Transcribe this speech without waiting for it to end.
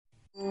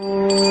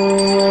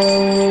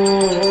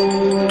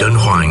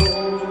Dunhuang.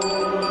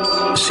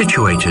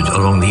 Situated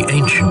along the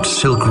ancient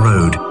Silk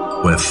Road,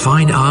 where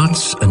fine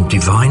arts and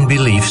divine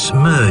beliefs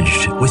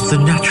merged with the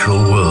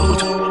natural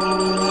world.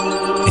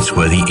 It's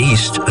where the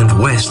East and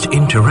West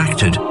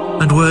interacted,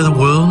 and where the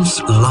world's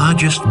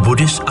largest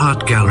Buddhist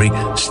art gallery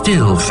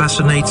still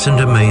fascinates and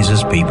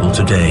amazes people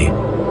today.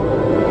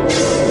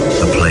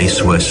 A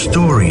place where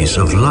stories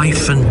of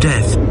life and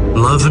death,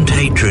 love and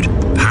hatred,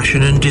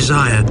 passion and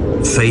desire,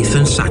 faith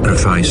and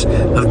sacrifice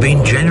have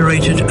been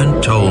generated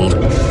and told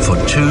for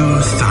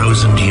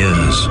 2,000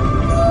 years.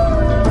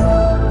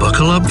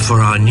 Buckle up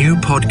for our new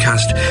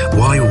podcast,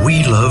 Why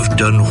We Love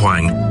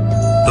Dunhuang,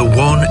 the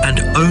one and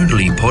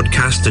only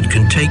podcast that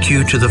can take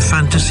you to the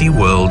fantasy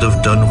world of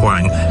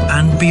Dunhuang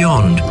and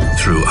beyond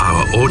through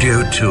our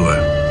audio tour.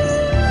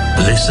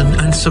 Listen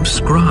and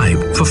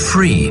subscribe for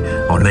free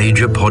on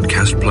major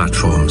podcast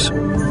platforms.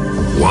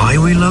 Why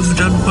we love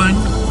Dunhuang?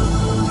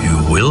 You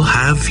will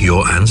have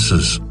your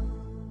answers.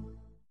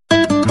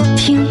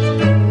 听，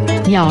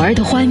鸟儿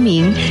的欢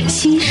鸣，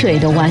溪水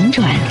的婉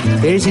转。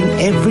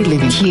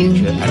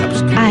听，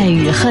爱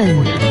与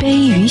恨，悲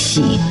与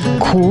喜，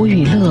苦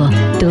与乐，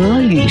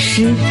得与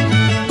失。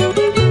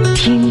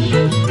听，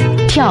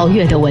跳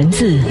跃的文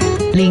字，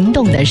灵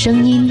动的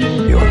声音。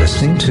You're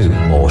listening to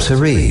More to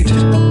Read.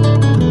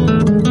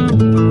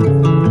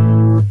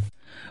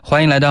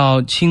 欢迎来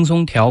到轻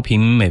松调频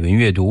美文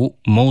阅读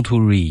More to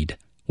Read，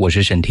 我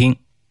是沈听，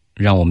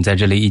让我们在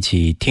这里一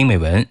起听美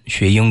文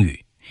学英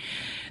语。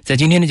在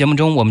今天的节目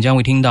中，我们将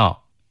会听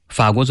到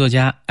法国作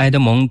家埃德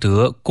蒙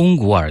德·龚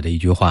古尔的一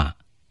句话，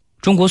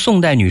中国宋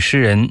代女诗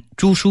人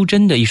朱淑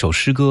珍的一首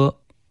诗歌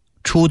《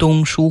初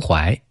冬书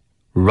怀》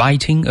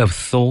 Writing of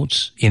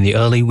Thoughts in the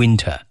Early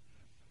Winter，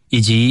 以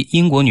及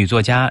英国女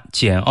作家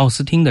简·奥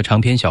斯汀的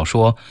长篇小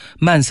说《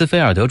曼斯菲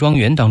尔德庄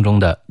园》当中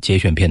的节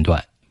选片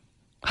段。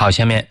好，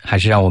下面还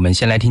是让我们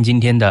先来听今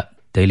天的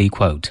Daily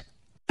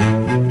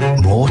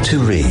Quote。More to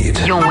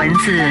read. 用文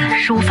字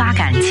抒发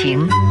感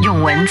情，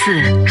用文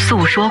字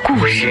诉说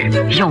故事，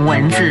用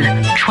文字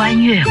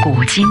穿越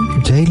古今。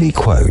Daily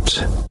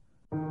Quote.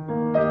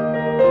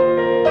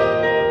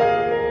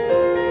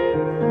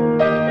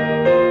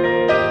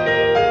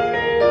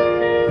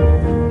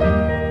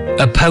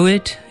 A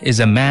poet is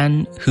a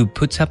man who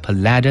puts up a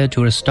ladder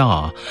to a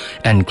star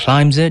and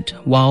climbs it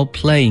while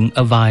playing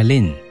a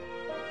violin.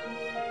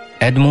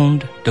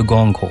 Edmond de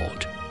Goncourt。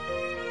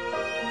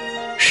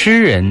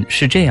 诗人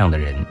是这样的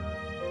人，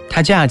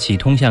他架起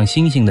通向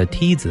星星的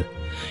梯子，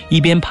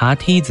一边爬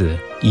梯子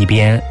一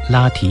边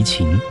拉提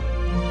琴。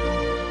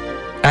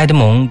埃德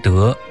蒙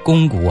德·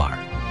龚古尔。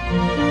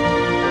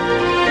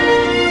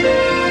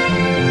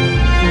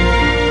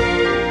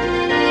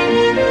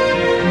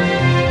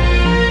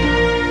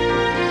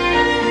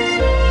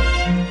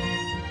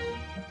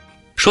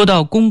说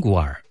到龚古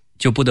尔，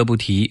就不得不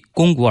提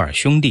龚古尔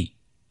兄弟，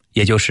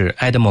也就是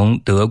埃德蒙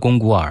德·龚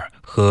古尔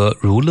和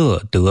儒勒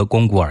·德·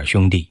龚古尔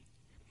兄弟。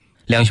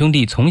两兄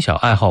弟从小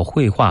爱好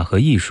绘画和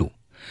艺术，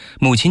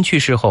母亲去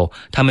世后，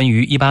他们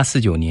于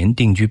1849年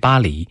定居巴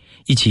黎，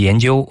一起研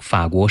究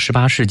法国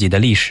18世纪的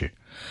历史，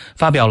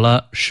发表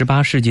了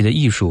18世纪的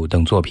艺术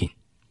等作品。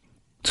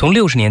从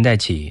60年代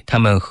起，他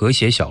们合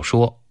写小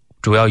说，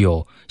主要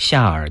有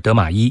夏尔·德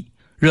马伊、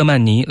热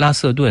曼尼·拉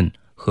瑟顿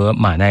和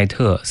马奈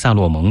特·萨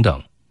洛蒙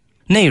等，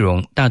内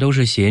容大都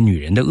是写女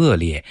人的恶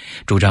劣，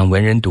主张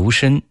文人独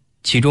身，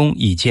其中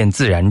已见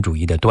自然主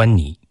义的端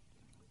倪。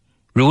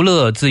儒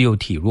勒自幼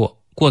体弱，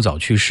过早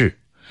去世，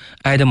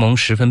埃德蒙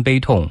十分悲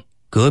痛，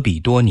隔彼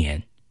多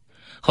年。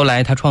后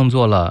来他创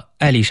作了《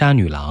艾丽莎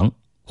女郎》，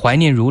怀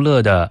念儒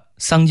勒的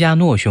桑加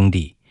诺兄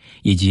弟，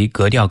以及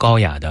格调高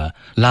雅的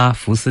拉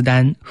福斯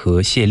丹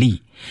和谢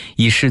利，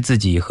以示自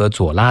己和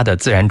左拉的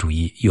自然主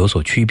义有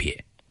所区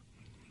别。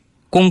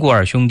龚古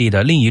尔兄弟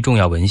的另一重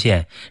要文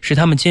献是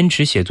他们坚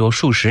持写作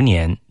数十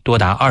年，多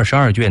达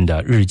22卷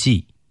的日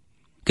记。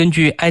根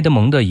据埃德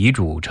蒙的遗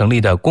嘱成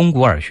立的龚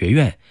古尔学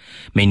院，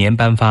每年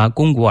颁发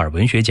龚古尔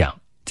文学奖，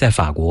在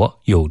法国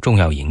有重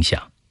要影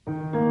响。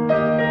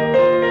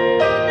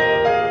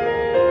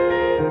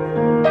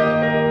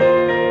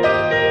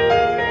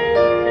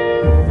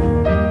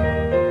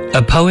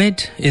A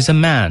poet is a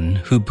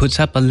man who puts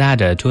up a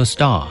ladder to a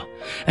star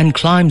and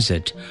climbs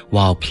it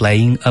while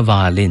playing a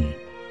violin.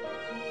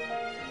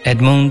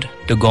 Edmond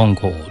de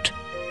Goncourt。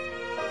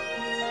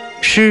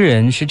 诗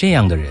人是这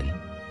样的人，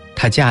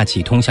他架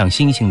起通向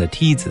星星的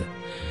梯子，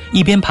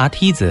一边爬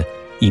梯子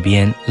一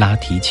边拉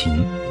提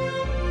琴。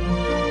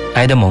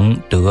埃德蒙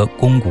德·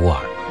龚古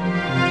尔。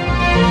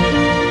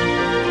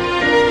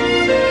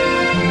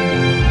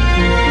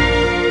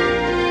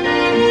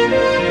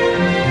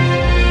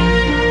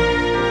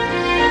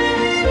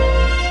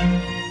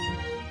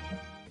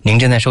您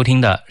正在收听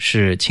的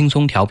是轻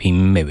松调频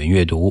美文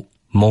阅读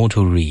More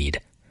to Read，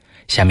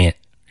 下面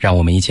让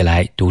我们一起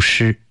来读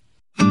诗。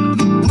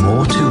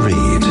 More to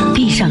Read。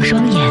 闭上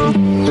双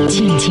眼，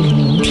静静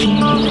聆听，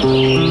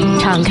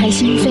敞开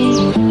心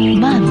扉，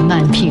慢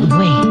慢品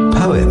味。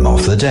 Poem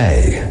of the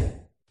Day。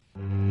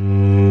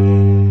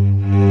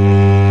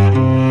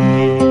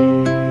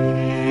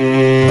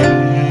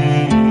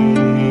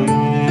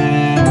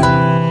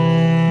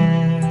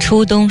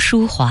初冬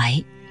书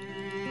怀，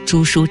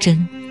朱淑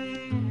珍。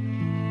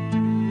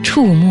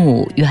触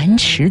目原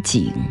池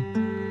景，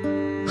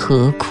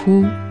荷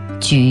枯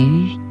菊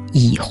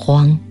已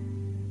荒。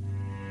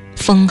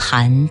风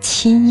寒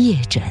侵夜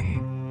枕，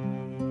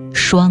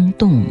霜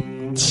冻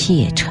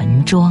怯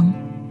晨妆。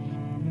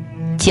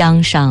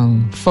江上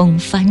风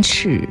帆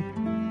翅，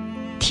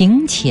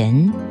庭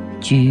前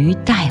菊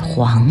带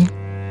黄。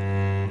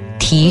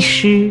题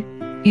诗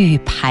欲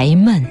排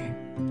闷，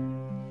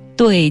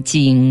对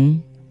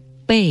景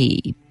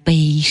倍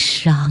悲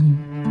伤。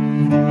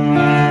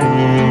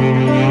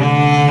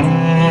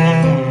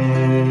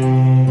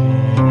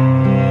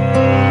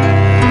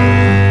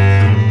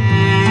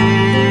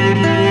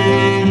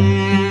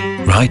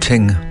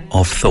Writing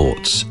of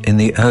Thoughts in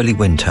the Early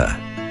Winter,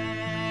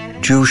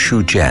 Zhu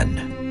Shujian.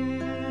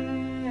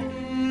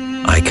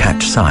 I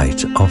catch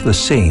sight of the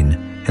scene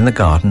in the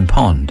garden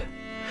pond,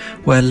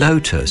 where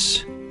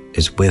lotus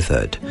is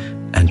withered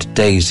and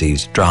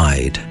daisies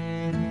dried.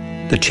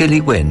 The chilly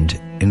wind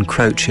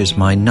encroaches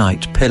my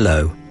night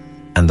pillow,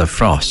 and the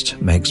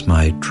frost makes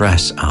my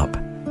dress up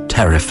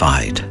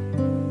terrified.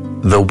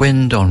 The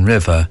wind on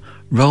river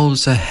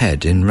rolls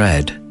ahead in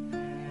red.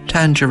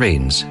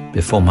 Tangerines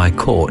before my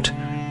court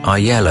are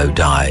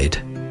yellow-dyed.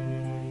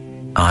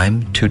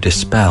 I'm to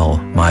dispel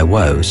my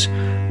woes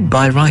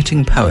by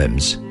writing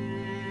poems,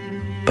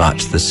 but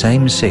the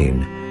same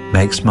scene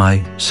makes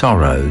my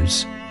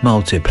sorrows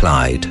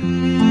multiplied.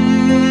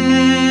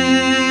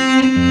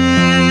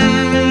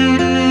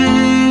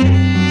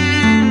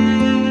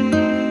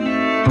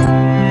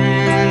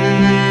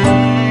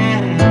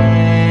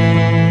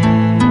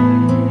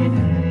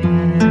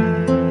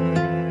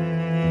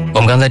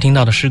我们刚才听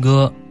到的诗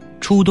歌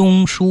《初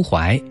冬书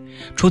怀》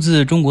出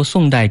自中国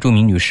宋代著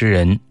名女诗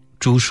人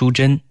朱淑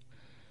珍，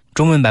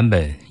中文版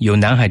本由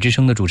南海之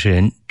声的主持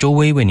人周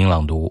薇为您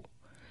朗读，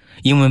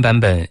英文版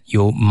本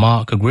由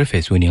Mark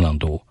Griffiths 为您朗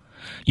读，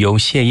由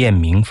谢彦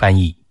明翻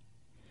译。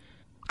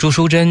朱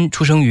淑珍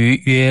出生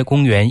于约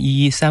公元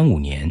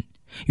1135年，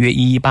约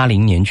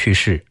1180年去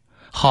世，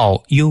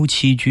号幽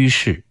栖居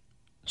士，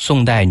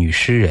宋代女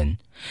诗人，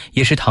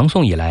也是唐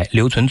宋以来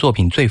留存作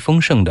品最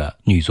丰盛的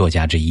女作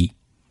家之一。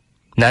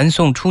南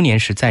宋初年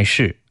时在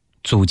世，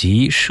祖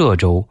籍歙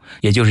州，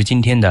也就是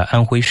今天的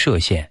安徽歙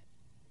县。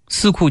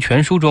四库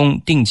全书中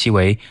定其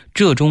为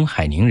浙中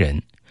海宁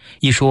人，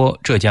一说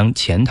浙江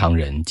钱塘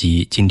人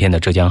及今天的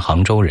浙江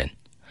杭州人。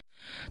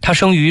他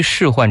生于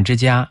仕宦之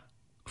家，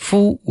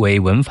夫为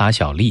文法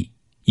小吏，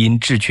因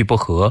志趣不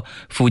合，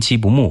夫妻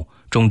不睦，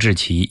终致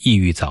其抑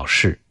郁早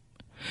逝。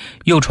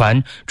又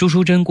传朱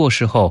淑珍过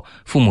世后，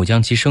父母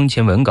将其生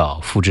前文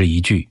稿付之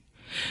一炬，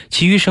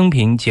其余生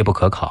平皆不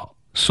可考，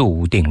素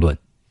无定论。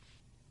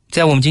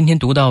在我们今天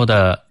读到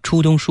的《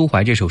初冬书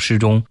怀》这首诗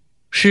中，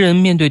诗人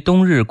面对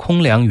冬日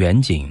空凉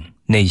远景，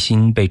内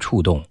心被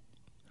触动。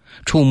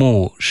触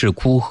目是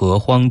枯荷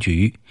荒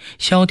菊，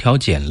萧条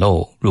简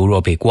陋，如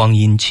若被光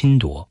阴侵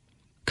夺，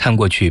看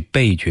过去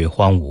倍觉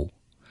荒芜。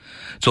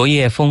昨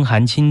夜风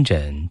寒侵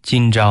枕，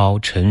今朝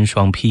晨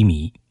霜披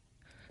靡。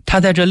他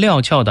在这料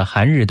峭的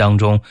寒日当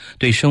中，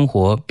对生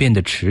活变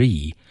得迟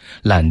疑，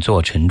懒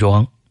作晨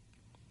妆。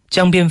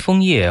江边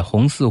枫叶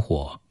红似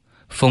火，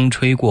风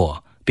吹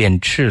过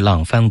便赤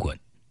浪翻滚。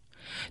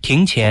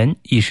庭前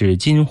亦是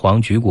金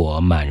黄菊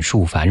果满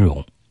树繁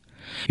荣，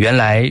原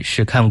来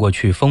是看过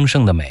去丰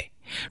盛的美，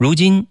如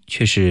今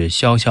却是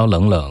萧萧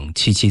冷冷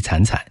凄凄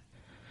惨惨。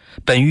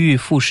本欲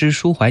赋诗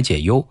抒怀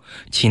解忧，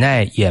岂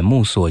奈眼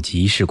目所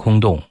及是空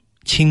洞，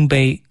清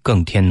悲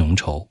更添浓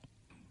稠。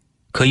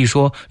可以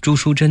说朱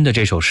淑珍的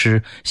这首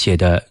诗写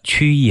得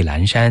曲意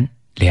阑珊，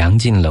凉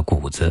进了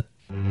骨子。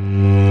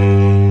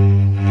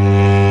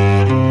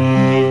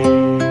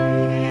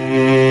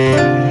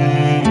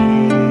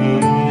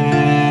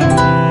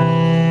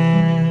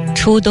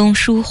初冬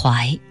书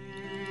怀，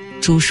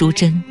朱淑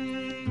珍。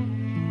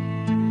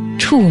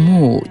触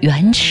目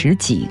原池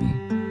景，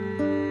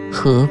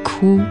荷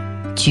枯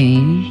菊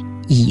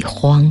已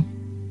荒。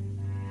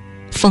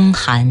风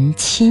寒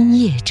侵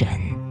夜枕，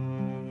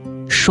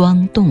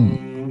霜冻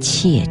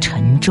怯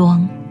晨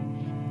妆。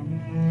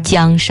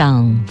江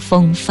上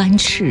风帆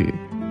翅，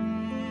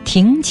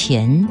庭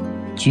前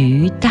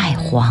菊带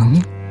黄。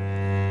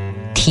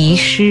题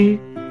诗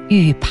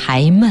欲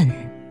排闷，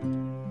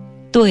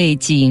对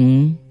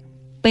景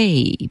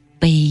倍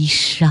悲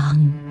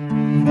伤。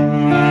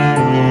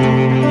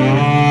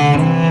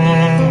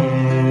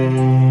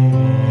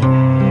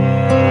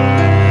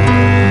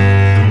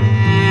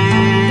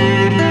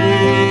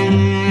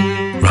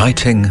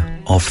Writing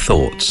of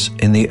Thoughts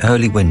in the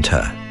Early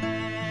Winter,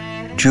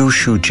 Zhu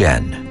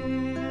Shujian.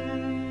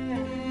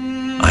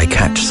 I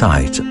catch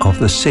sight of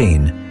the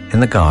scene in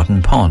the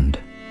garden pond,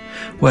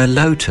 where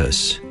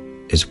lotus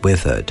is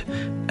withered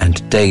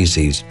and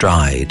daisies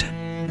dried.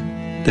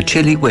 The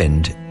chilly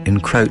wind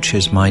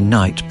encroaches my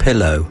night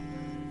pillow,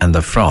 and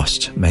the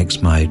frost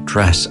makes my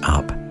dress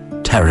up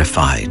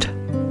terrified.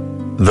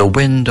 The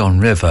wind on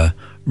river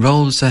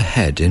rolls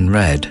ahead in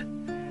red.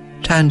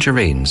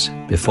 Tangerines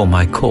before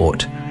my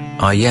court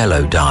are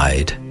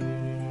yellow-dyed.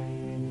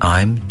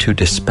 I'm to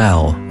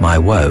dispel my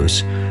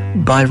woes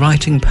by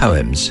writing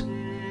poems,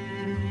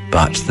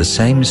 but the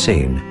same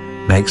scene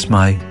makes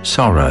my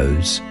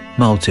sorrows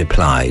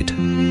multiplied.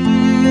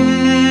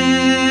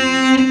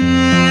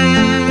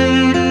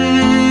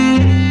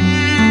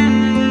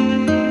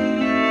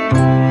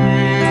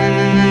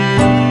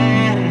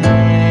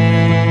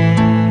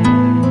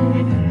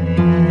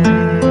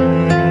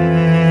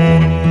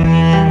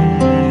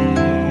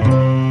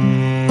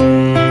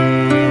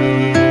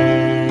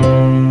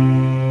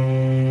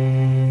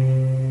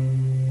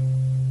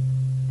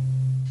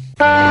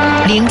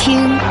聆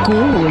听鼓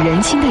舞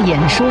人心的演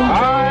说，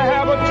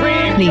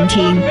聆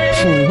听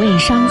抚慰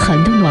伤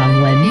痕的暖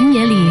文，原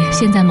野里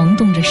现在萌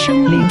动着生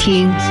命，聆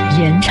听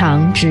延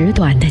长纸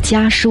短的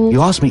家书。 You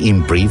ask me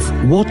in brief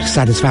what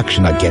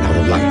satisfaction I get out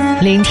of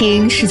life. 聆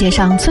听世界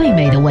上最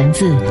美的文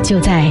字，就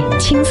在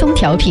轻松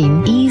调频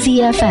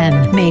Easy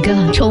FM， 每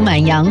个充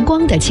满阳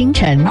光的清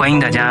晨。欢迎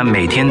大家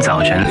每天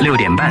早晨6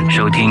点半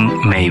收听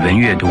美文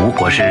阅读，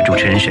我是主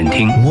持人沈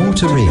听。 More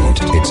to read.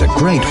 It's a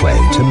great way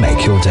to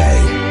make your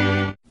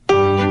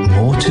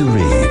day.More to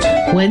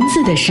read. 文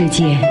字的世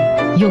界，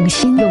用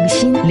心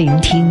聆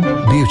听。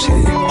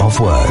 Beauty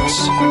of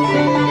words.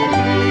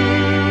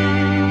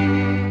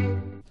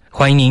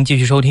 欢迎您继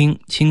续收听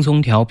轻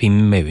松调频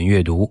美文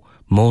阅读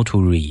More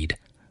to read，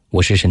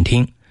 我是沈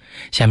听。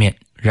下面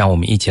让我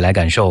们一起来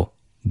感受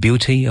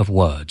Beauty of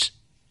words。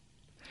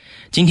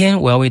 今天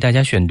我要为大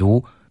家选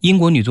读英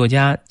国女作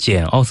家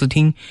简·奥斯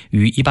汀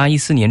于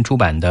1814年出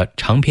版的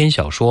长篇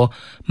小说《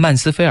曼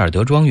斯菲尔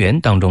德庄园》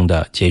当中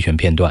的节选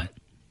片段。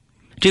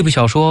这部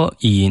小说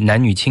以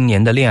男女青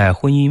年的恋爱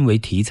婚姻为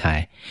题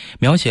材，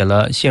描写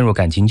了陷入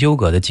感情纠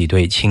葛的几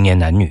对青年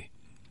男女。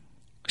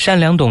善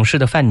良懂事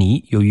的范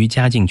妮由于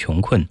家境穷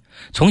困，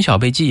从小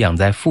被寄养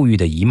在富裕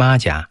的姨妈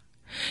家。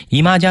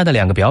姨妈家的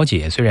2个表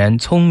姐虽然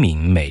聪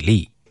明美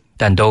丽，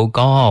但都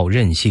高傲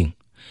任性。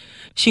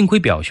幸亏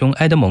表兄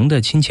埃德蒙的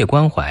亲切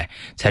关怀，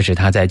才使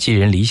他在寄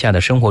人篱下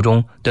的生活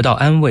中得到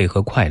安慰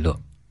和快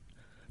乐。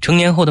成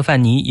年后的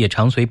范妮也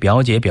常随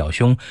表姐表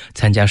兄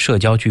参加社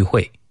交聚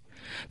会。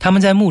他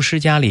们在牧师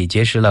家里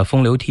结识了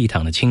风流倜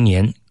傥的青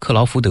年克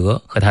劳福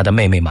德和他的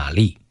妹妹玛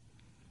丽。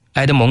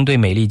埃德蒙对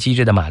美丽机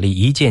智的玛丽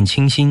一见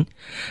倾心，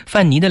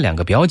范妮的2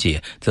个表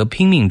姐则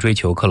拼命追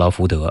求克劳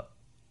福德。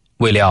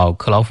未料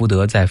克劳福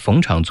德在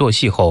逢场作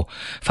戏后，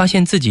发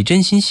现自己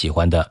真心喜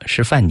欢的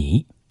是范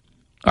妮，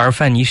而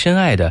范妮深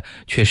爱的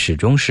却始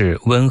终是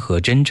温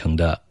和真诚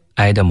的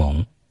埃德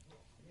蒙。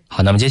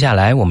好，那么接下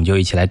来我们就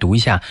一起来读一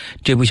下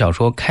这部小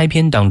说开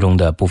篇当中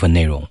的部分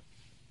内容。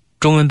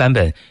中文版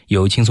本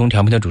由轻松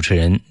调频的主持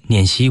人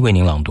念希为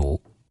您朗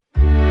读。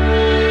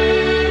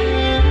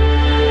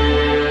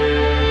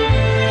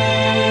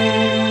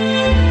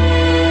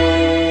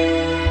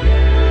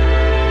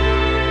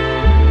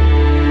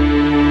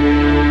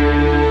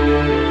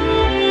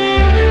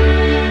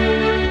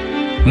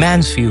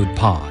Mansfield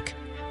Park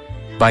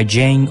by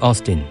Jane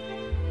Austen。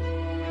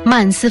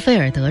 曼斯菲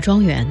尔德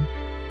庄园，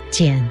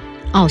简·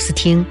奥斯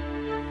汀。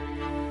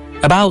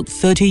 About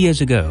 30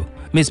 years ago,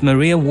 Miss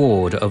Maria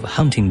Ward of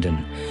Huntingdon,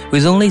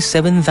 with only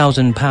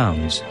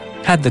 £7,000,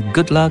 had the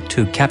good luck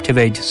to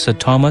captivate Sir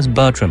Thomas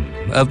Bertram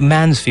of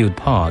Mansfield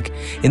Park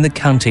in the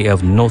county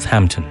of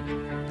Northampton,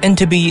 and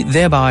to be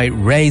thereby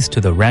raised to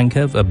the rank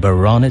of a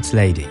baronet's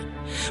lady,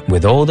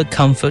 with all the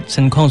comforts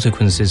and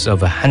consequences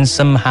of a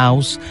handsome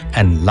house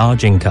and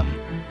large income.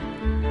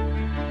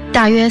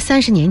 大约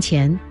30年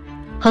前，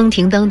亨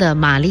廷登的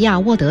玛利亚·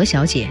沃德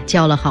小姐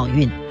交了好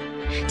运，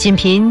仅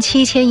凭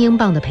7000英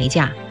镑的陪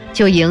嫁，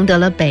就赢得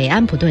了北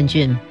安普顿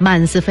郡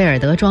曼斯菲尔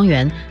德庄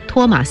园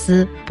托马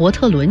斯·伯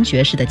特伦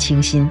爵士的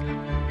倾心，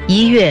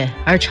一跃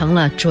而成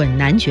了准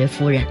男爵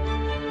夫人。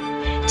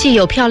既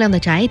有漂亮的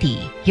宅邸，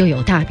又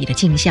有大笔的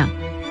进项，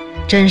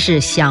真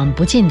是享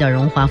不尽的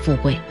荣华富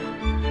贵。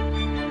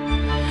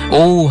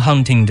 All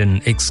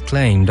Huntingdon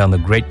exclaimed on the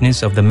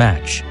greatness of the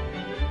match.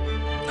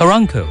 Her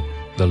uncle,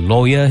 the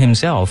lawyer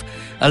himself,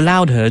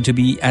 allowed her to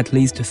be at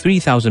least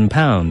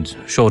 £3,000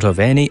 short of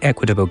any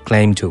equitable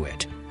claim to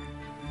it.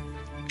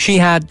 She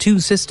had 2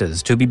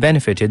 sisters to be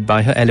benefited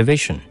by her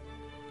elevation,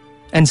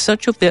 and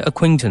such of their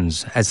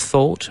acquaintance as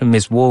thought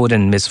Miss Ward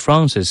and Miss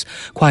Frances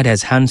quite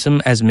as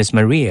handsome as Miss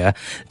Maria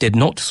did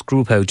not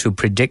scruple to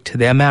predict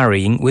their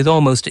marrying with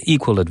almost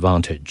equal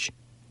advantage.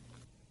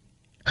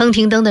 亨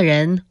廷登的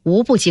人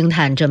无不惊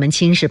叹这门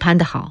亲事攀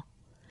得好，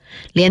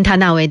连他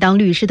那位当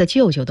律师的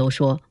舅舅都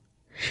说，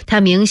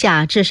他名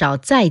下至少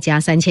再加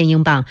3000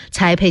英镑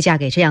才配嫁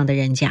给这样的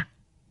人家。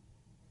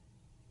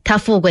他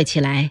富贵起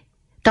来，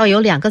倒有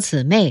2个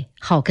姊妹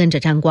好跟着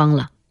沾光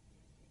了。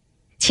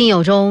亲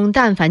友中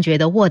但凡觉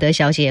得沃德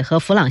小姐和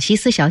弗朗西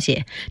斯小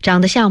姐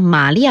长得像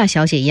玛利亚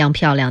小姐一样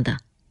漂亮的，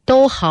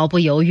都毫不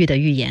犹豫地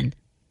预言，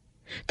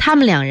他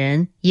们2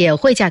人也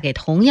会嫁给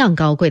同样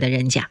高贵的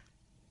人家。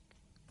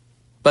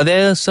 But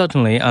there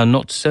certainly are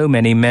not so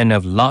many men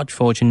of large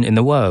fortune in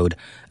the world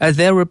as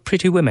there are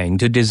pretty women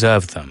to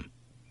deserve them.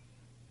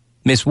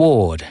 Miss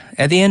Ward,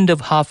 at the end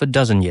of half a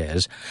dozen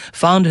years,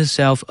 found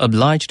herself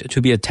obliged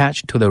to be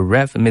attached to the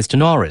Rev. Mr.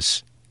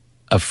 Norris,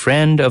 a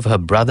friend of her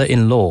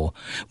brother-in-law,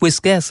 with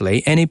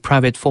scarcely any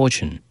private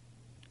fortune.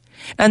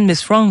 And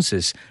Miss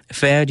Frances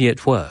fared yet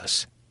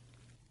worse.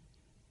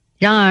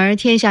 然而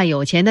天下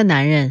有钱的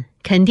男人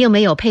肯定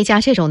没有配嫁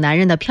这种男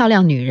人的漂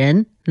亮女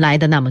人来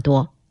的那么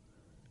多。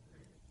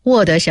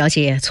沃德小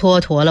姐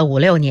蹉跎了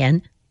5-6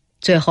年，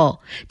最后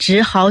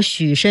只好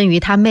许身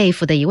于她妹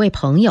夫的一位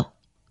朋友，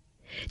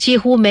几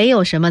乎没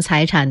有什么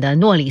财产的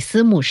诺里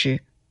斯牧师。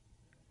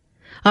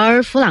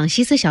而弗朗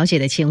西斯小姐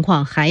的情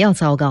况还要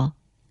糟糕。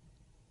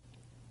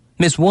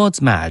Miss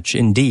Ward's match,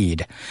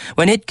 indeed,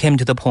 when it came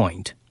to the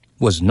point,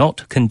 was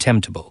not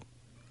contemptible.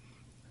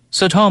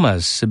 Sir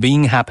Thomas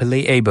being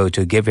happily able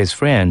to give his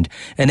friend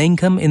an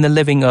income in the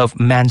living of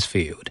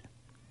Mansfield,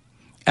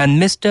 and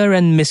Mr.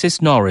 and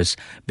Mrs. Norris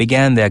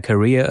began their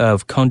career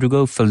of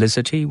conjugal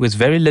felicity with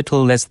very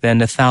little less than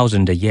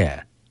 1,000 a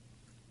year.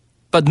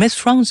 But Miss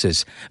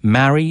Frances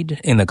married,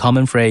 in the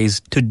common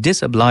phrase, to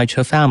disoblige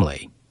her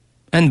family,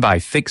 and by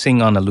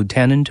fixing on a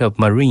lieutenant of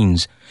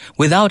marines,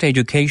 without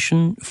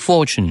education,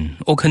 fortune,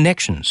 or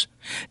connections,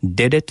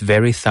 did it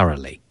very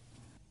thoroughly.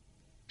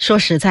 说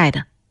实在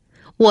的，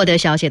沃德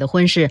小姐的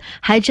婚事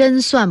还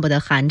真算不得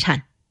寒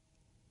碜。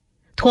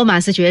托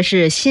马斯爵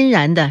士欣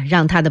然地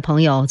让他的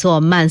朋友做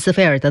曼斯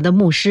菲尔德的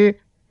牧师，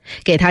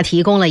给他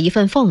提供了一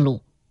份俸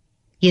禄，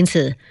因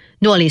此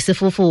诺里斯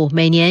夫妇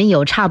每年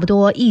有差不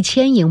多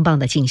1000英镑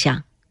的进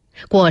项，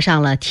过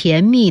上了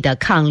甜蜜的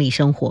伉俪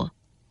生活。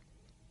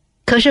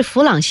可是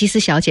弗朗西斯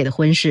小姐的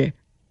婚事，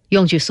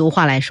用句俗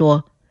话来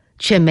说，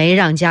却没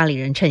让家里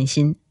人称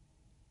心。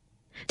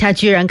她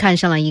居然看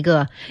上了一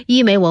个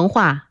1没文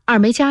化、2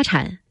没家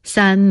产、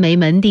3没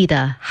门第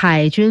的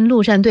海军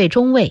陆战队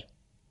中尉，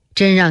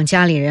真让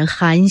家里人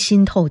寒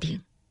心透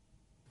顶。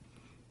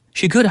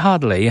She could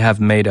hardly have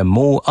made a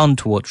more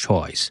untoward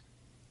choice.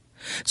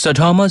 Sir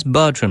Thomas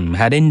Bertram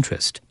had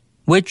interest,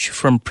 which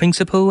from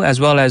principle as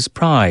well as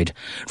pride,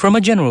 from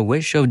a general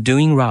wish of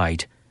doing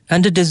right,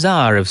 and a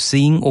desire of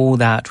seeing all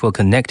that were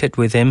connected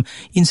with him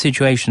in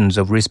situations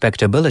of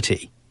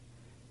respectability,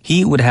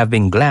 he would have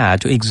been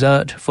glad to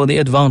exert for the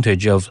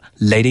advantage of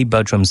Lady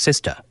Bertram's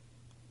sister.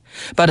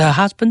 But her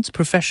husband's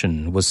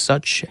profession was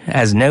such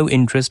as no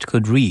interest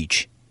could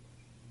reach,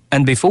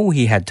 and before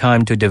he had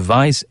time to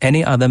devise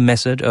any other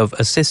method of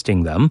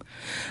assisting them,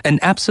 an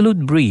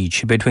absolute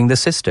breach between the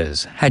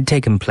sisters had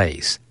taken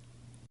place.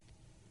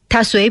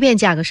 她随便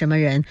嫁个什么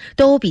人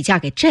都比嫁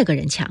给这个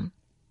人强。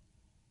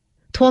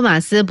托马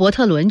斯·伯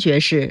特伦爵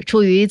士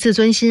出于自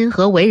尊心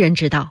和为人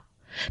之道，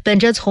本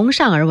着从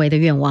上而为的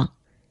愿望，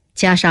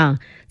加上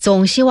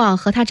总希望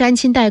和他沾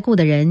亲带故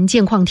的人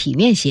境况体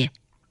面些，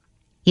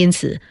因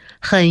此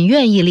很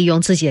愿意利用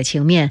自己的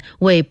情面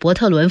为伯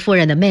特伦夫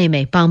人的妹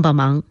妹帮帮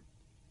忙。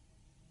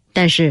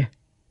但是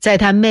在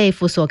他妹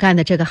夫所干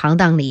的这个行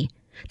当里，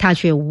他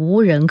却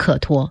无人可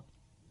托。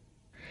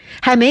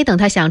还没等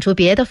他想出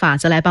别的法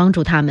子来帮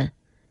助他们，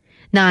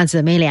那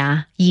姊妹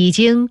俩已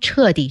经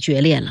彻底决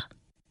裂了。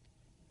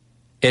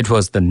It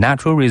was the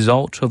natural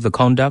result of the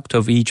conduct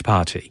of each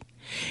party,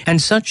 and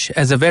such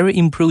as a very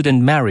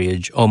imprudent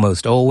marriage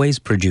almost always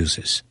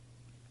produces.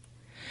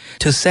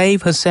 To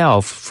save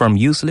herself from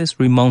useless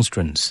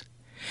remonstrance,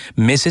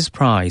 Mrs.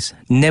 Price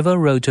never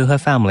wrote to her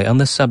family on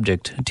the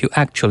subject to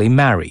actually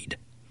married.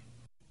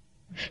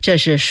 这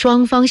是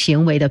双方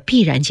行为的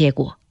必然结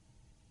果。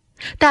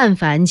但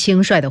凡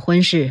轻率的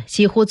婚事，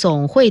几乎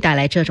总会带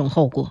来这种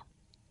后果。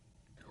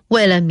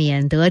为了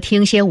免得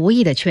听些无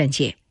益的劝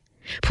诫，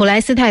普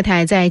莱斯太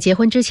太在结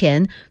婚之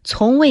前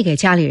从未给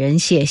家里人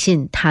写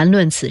信谈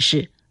论此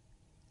事。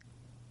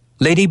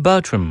Lady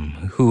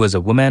Bertram, who was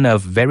a woman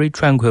of very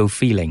tranquil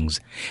feelings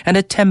and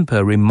a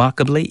temper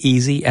remarkably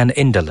easy and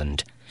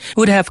indolent,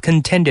 would have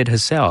contented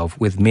herself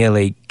with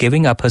merely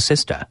giving up her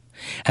sister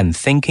and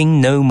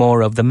thinking no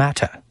more of the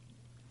matter.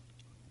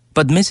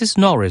 But Mrs.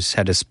 Norris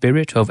had a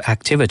spirit of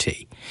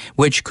activity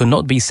which could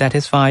not be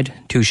satisfied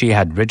till she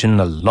had written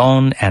a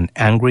long and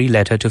angry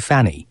letter to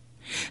Fanny,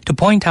 to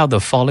point out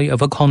the folly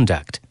of her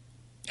conduct,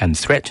 and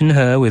threaten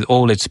her with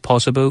all its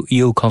possible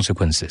ill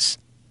consequences.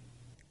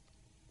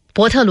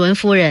 伯特伦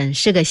夫人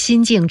是个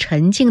心境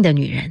沉静的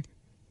女人，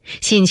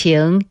性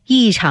情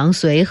异常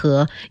随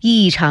和，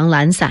异常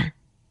懒散，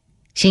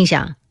心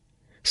想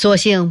索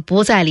性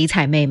不再理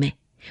睬妹妹，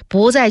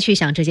不再去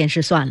想这件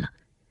事算了。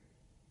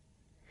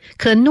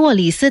可诺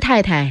里斯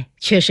太太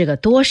却是个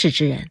多事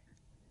之人，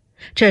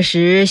这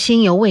时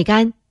心犹未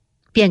干，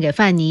便给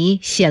范妮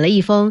写了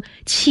一封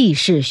气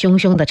势汹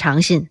汹的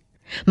长信，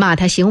骂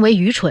她行为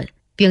愚蠢，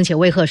并且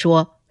威吓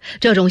说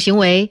这种行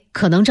为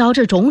可能招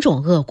致种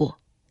种恶果。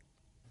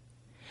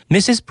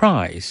Mrs.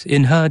 Price,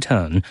 in her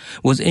turn,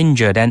 was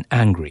injured and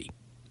angry,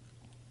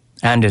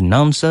 and an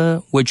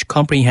answer which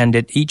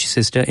comprehended each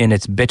sister in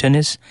its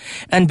bitterness,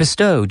 and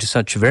bestowed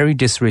such very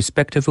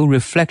disrespectful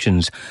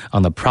reflections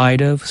on the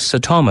pride of Sir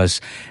Thomas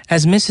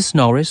as Mrs.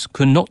 Norris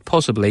could not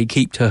possibly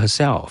keep to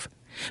herself,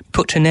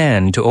 put an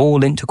end to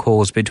all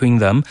intercourse between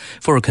them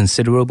for a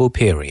considerable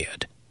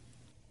period.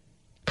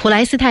 普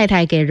莱斯太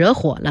太给惹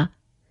火了，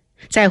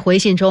在回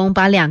信中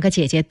把2个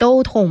姐姐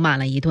都痛骂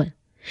了一顿，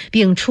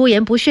并出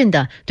言不逊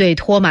地对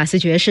托马斯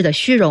爵士的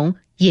虚荣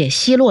也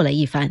奚落了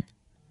一番。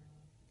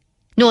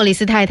诺里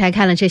斯太太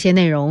看了这些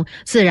内容，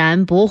自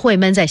然不会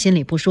闷在心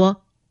里不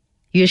说，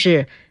于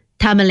是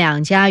他们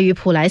两家与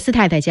普莱斯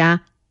太太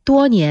家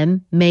多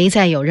年没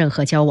再有任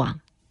何交往。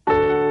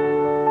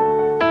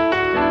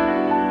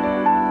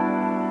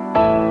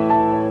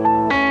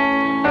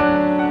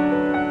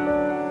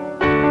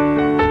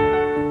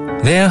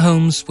Their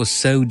homes were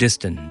so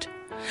distant,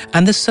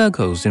 and the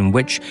circles in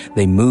which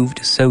they moved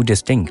so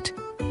distinct,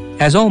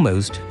 as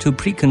almost to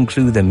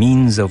preconclude the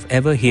means of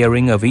ever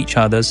hearing of each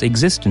other's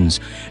existence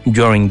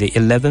during the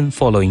 11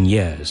 following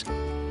years,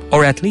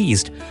 or at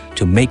least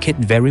to make it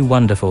very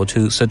wonderful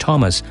to Sir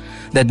Thomas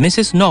that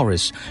Mrs.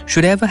 Norris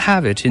should ever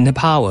have it in her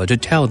power to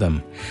tell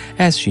them,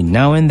 as she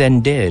now and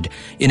then did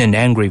in an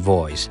angry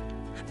voice,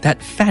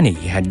 that Fanny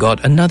had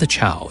got another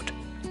child.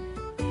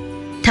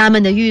 他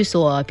们的寓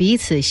所彼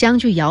此相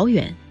距遥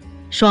远，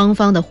双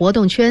方的活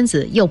动圈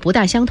子又不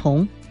大相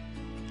同，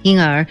因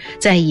而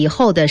在以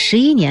后的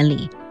11年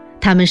里，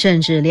他们甚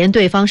至连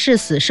对方是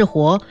死是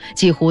活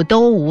几乎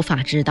都无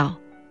法知道。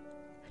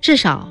至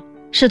少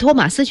是托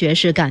马斯爵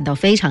士感到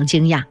非常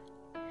惊讶，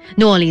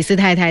诺里斯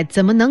太太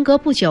怎么能隔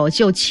不久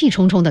就气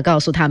冲冲地告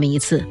诉他们一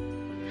次，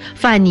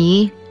范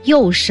妮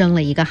又生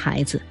了一个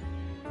孩子。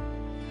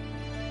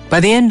 By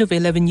the end of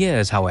 11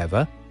 years,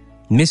 however,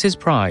 Mrs.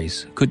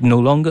 Price could no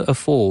longer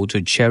afford to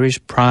cherish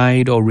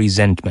pride or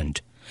resentment,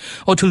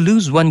 or to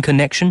lose one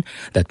connection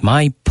that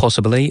might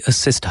possibly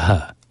assist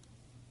her.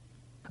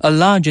 A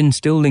large and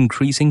still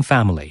increasing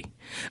family,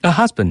 a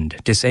husband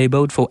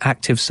disabled for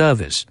active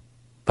service,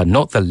 but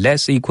not the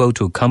less equal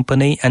to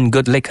company and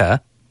good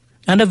liquor,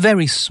 and a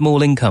very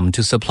small income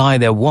to supply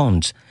their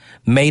wants,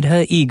 made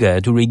her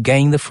eager to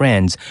regain the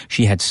friends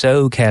she had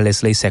so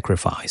carelessly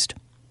sacrificed.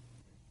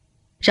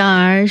 然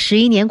而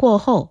11年过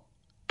后，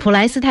普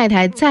莱斯太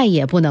太再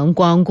也不能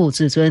光顾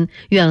自尊，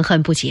怨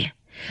恨不解，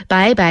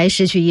白白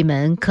失去一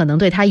门可能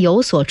对她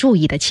有所注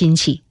意的亲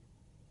戚。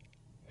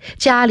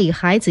家里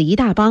孩子一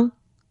大帮，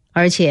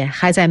而且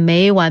还在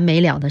没完没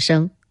了地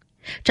生。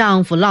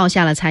丈夫落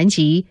下了残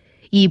疾，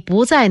已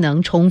不再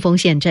能冲锋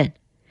陷阵，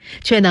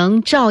却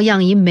能照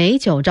样以美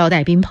酒招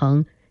待宾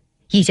朋，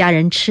一家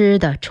人吃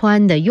的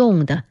穿的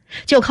用的，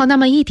就靠那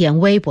么一点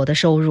微薄的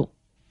收入。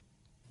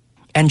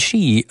And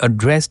she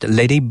addressed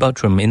Lady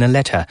Buttram in a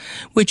letter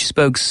which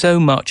spoke so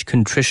much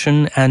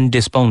contrition and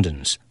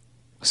despondence,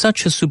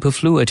 such a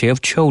superfluity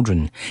of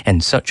children,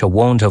 and such a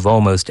want of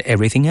almost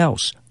everything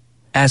else,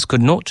 as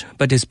could not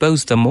but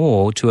dispose them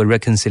all to a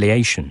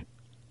reconciliation.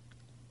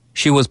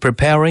 She was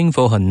preparing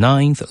for her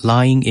 9th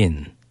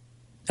lying-in,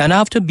 and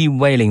after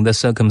bewailing the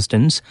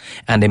circumstance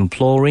and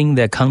imploring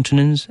their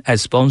countenance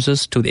as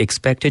sponsors to the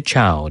expected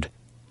child,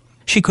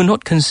 she could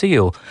not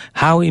conceal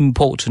how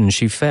important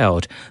she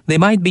felt they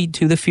might be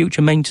to the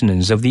future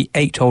maintenance of the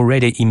 8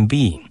 already in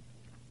being.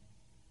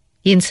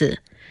 因此，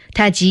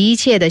她急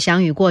切地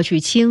想与过去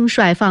轻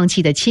率放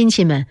弃的亲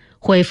戚们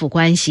恢复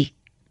关系。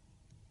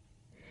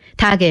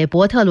她给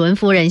伯特伦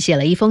夫人写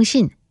了一封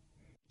信，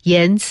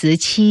言辞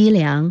凄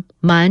凉，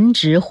满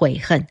纸悔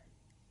恨，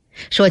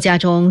说家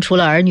中除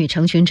了儿女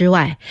成群之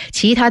外，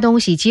其他东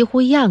西几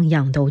乎样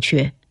样都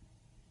缺。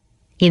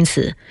因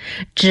此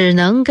只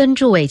能跟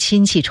诸位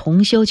亲戚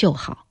重修旧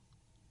好。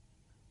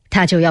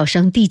他就要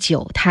生第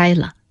9胎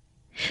了，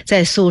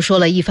在诉说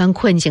了一番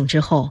困境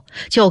之后，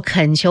就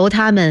恳求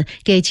他们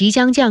给即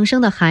将降生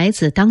的孩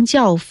子当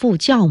教父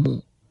教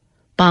母，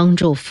帮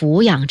助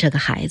抚养这个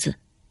孩子。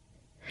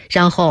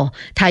然后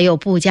他又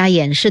不加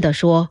掩饰地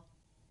说，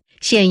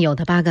现有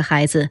的8个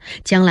孩子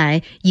将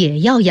来也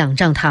要仰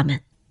仗他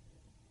们。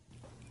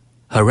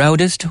 Her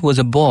eldest was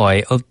a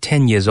boy of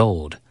 10 years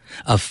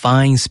old,a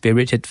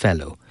fine-spirited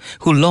fellow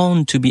who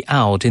longed to be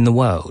out in the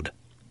world.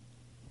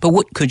 But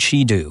what could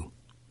she do?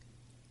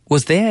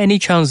 Was there any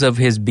chance of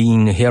his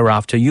being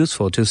hereafter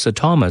useful to Sir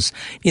Thomas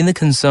in the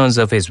concerns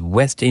of his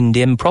West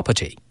Indian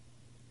property?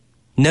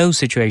 No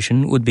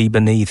situation would be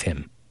beneath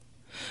him.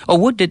 Or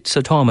what did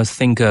Sir Thomas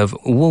think of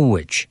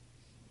Woolwich?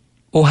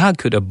 Or how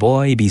could a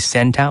boy be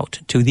sent out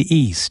to the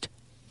East?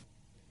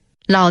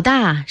 老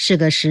大是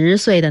个10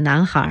岁的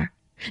男孩，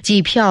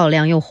既漂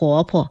亮又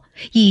活泼，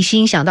一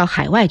心想到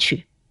海外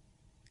去。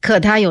可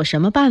他有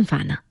什么办法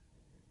呢？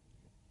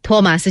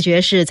托马斯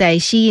爵士在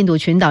西印度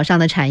群岛上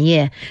的产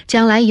业，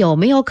将来有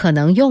没有可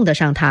能用得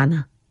上他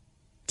呢？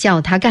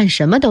叫他干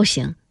什么都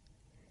行。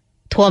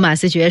托马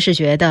斯爵士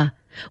觉得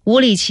乌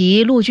里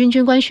奇陆军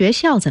军官学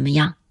校怎么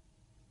样？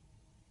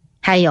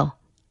还有，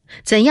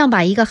怎样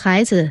把一个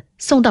孩子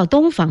送到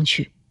东方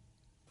去？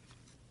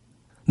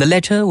 The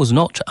letter was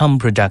not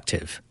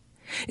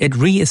unproductive.It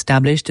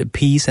re-established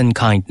peace and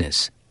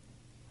kindness.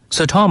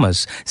 Sir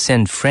Thomas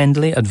sent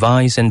friendly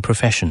advice and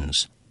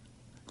professions.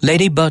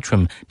 Lady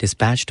Buttram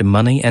dispatched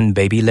money and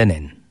baby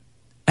linen.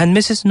 And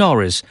Mrs.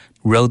 Norris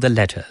wrote the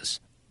letters.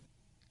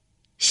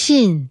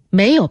 信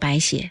没有白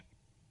写，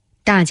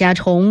大家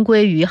重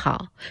归于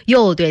好，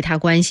又对他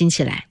关心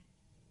起来。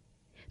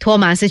托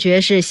马斯爵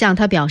士向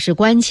他表示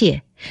关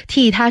切，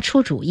替他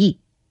出主意。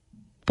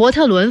伯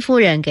特伦夫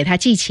人给他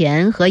寄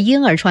钱和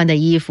婴儿穿的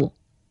衣服，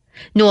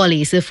诺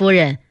里斯夫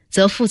人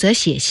则负责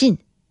写信。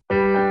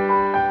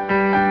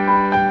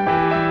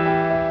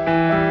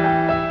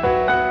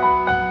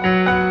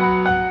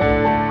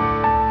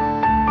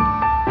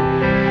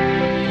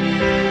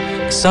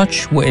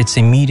Such were its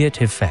immediate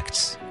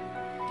effects,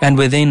 and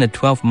within a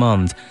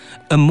 12-month,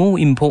 a more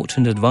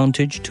important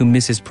advantage to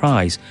Mrs.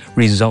 Price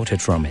resulted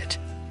from it.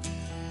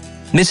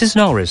 Mrs.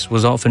 Norris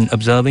was often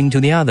observing to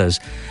the others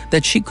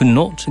that she could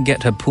not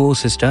get her poor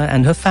sister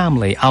and her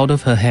family out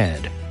of her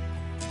head,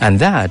 and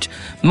that,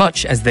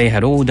 much as they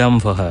had all done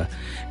for her,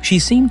 she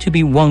seemed to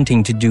be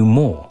wanting to do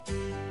more.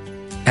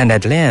 And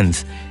at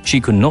length, she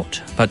could not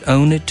but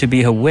own it to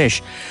be her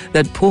wish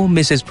that poor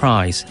Mrs.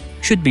 Price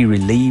should be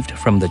relieved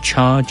from the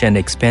charge and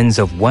expense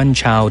of one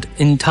child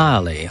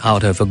entirely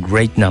out of a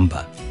great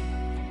number.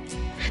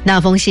 那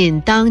封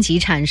信当即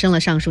产生了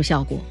上述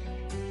效果。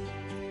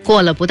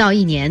过了不到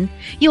1年，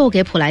又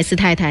给普莱斯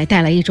太太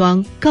带来一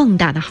桩更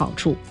大的好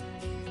处。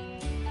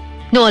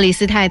诺里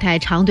斯太太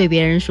常对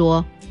别人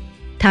说，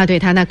她对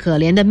她那可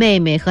怜的妹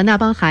妹和那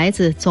帮孩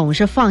子总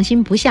是放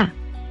心不下。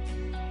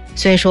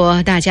虽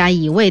说大家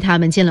已为他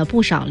们尽了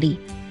不少力，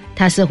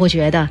她似乎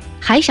觉得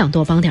还想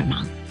多帮点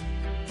忙。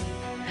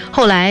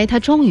后来她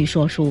终于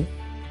说出，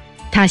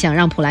她想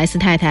让普莱斯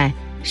太太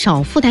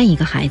少负担一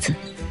个孩子，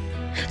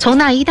从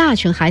那一大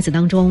群孩子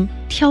当中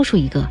挑出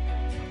一个，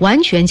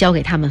完全交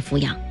给他们抚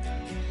养。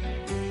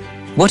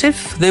What if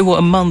they were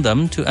among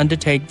them to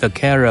undertake the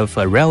care of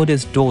her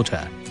eldest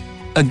daughter,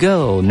 a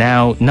girl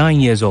now 9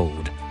 years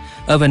old,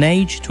 of an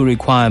age to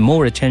require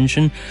more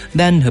attention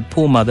than her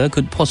poor mother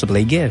could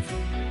possibly give?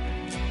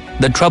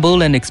 The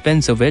trouble and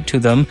expense of it to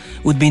them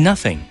would be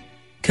nothing,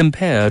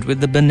 compared with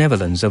the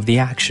benevolence of the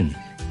action.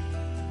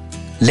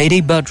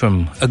 Lady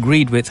Bertram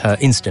agreed with her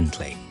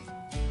instantly.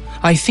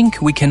 I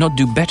think we cannot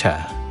do better,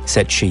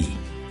 said she.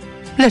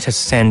 Let us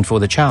send for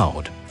the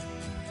child.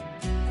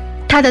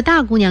 她的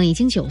大姑娘已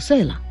经9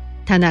岁了，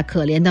她那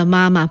可怜的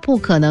妈妈不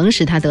可能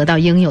使她得到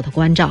应有的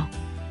关照。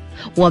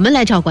我们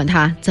来照管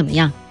她怎么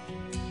样？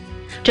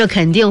这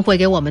肯定会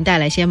给我们带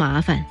来些麻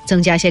烦，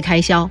增加些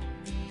开销，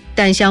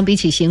但相比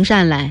起行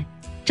善来，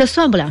这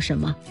算不了什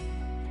么。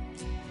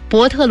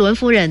伯特伦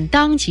夫人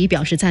当即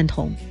表示赞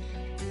同。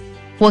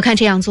我看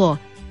这样做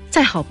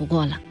再好不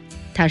过了，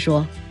她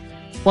说，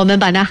我们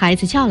把那孩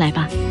子叫来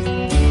吧。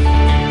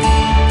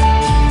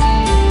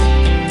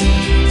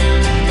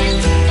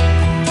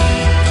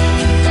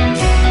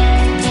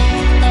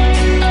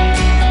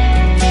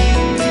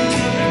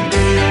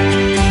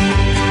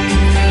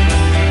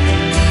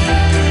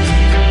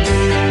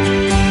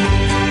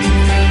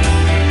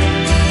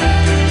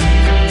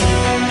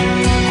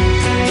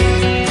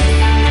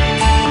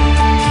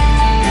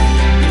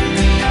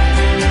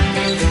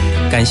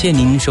感谢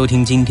您收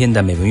听今天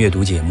的美文阅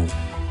读节目。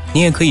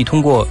您也可以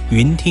通过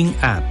云听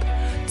App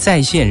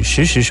在线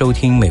实时收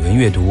听美文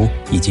阅读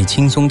以及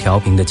轻松调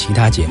频的其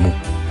他节目，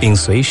并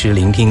随时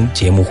聆听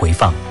节目回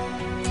放。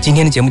今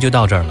天的节目就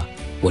到这儿了，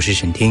我是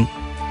沈听，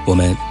我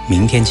们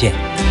明天见。